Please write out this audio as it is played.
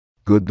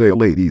Good day,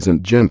 ladies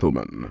and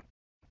gentlemen.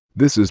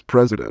 This is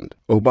President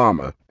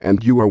Obama,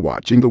 and you are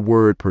watching The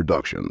Word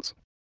Productions.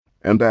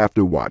 And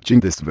after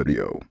watching this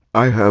video,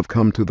 I have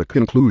come to the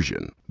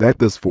conclusion that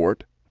this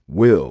fort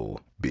will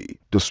be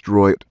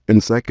destroyed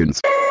in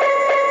seconds.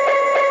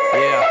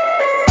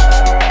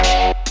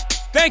 Yeah.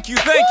 Thank you.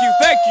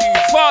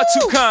 Far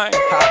too kind.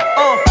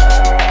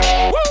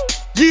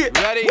 Yeah.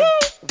 Ready?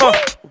 Let's go.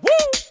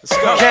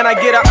 Can I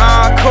get an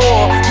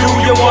encore? Do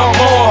you want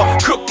more?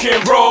 Cook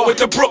and roll with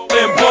the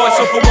Brooklyn boys.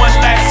 So for one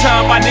last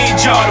time, I need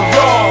y'all to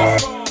roll.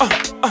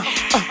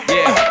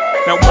 Yeah.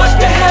 Now what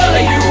the hell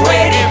are you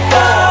waiting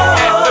for?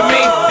 After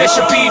me, there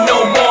should be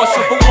no more.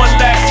 So for one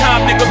last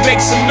time, nigga, make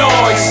some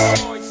noise.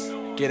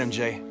 Get him,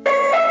 Jay.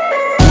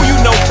 Who you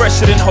know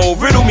fresher than Ho?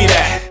 Riddle me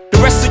that.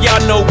 The rest of y'all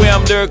know where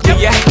I'm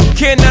lyrically at.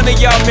 Can't none of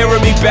y'all mirror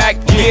me back.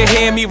 Yeah,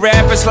 hear me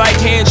rap, it's like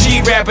Han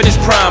G rapping his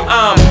prime.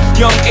 I'm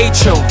Young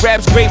H.O.,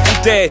 raps Grateful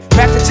Dead.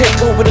 Back to take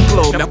over the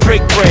globe, now break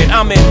bread.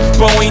 I'm in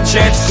Boeing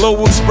Jets,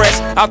 Global Express.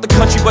 Out the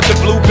country, but the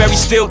blueberries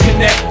still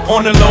connect.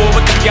 On the low,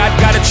 but the yacht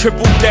got a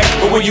triple deck.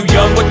 But when you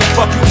young, what the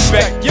fuck you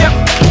expect? Yep.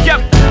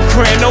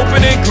 Grand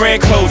opening,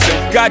 grand closing.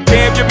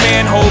 Goddamn your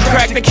manhole,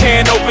 crack the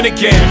can open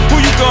again. Who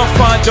you gonna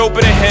find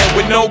open a hand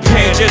with no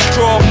pen? Just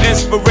draw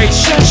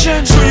inspiration.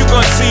 Who you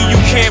gonna see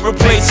you can't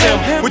replace him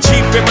with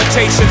cheap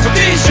imitations of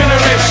these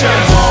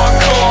generations?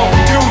 Hardcore,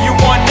 do you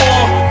want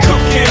more?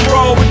 Cook and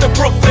roll with the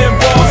Brooklyn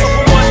boys.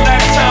 So for one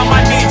last time,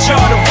 I need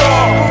y'all to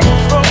roll.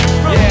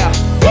 Yeah.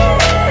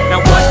 Now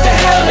what the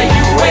hell are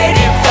you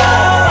waiting for?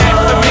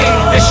 After me,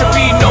 there should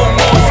be no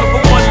more. So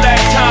for one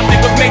last time,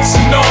 nigga, make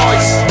some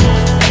noise.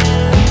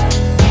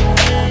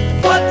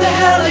 What the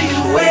hell are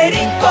you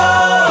waiting for?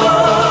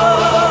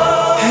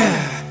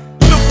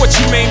 Look what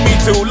you made me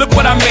do, look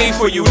what I made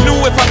for you. Knew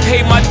if I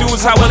paid my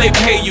dues, how will they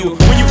pay you?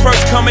 When you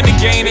first come in the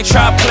game, they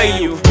try to play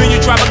you. Then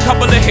you drop a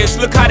couple of hits,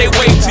 look how they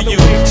wave to you.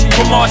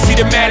 From Marcy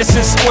to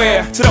Madison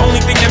Square, to the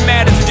only thing that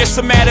matters is just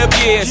a matter of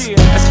years.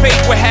 As fate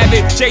would have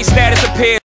it, J status appears.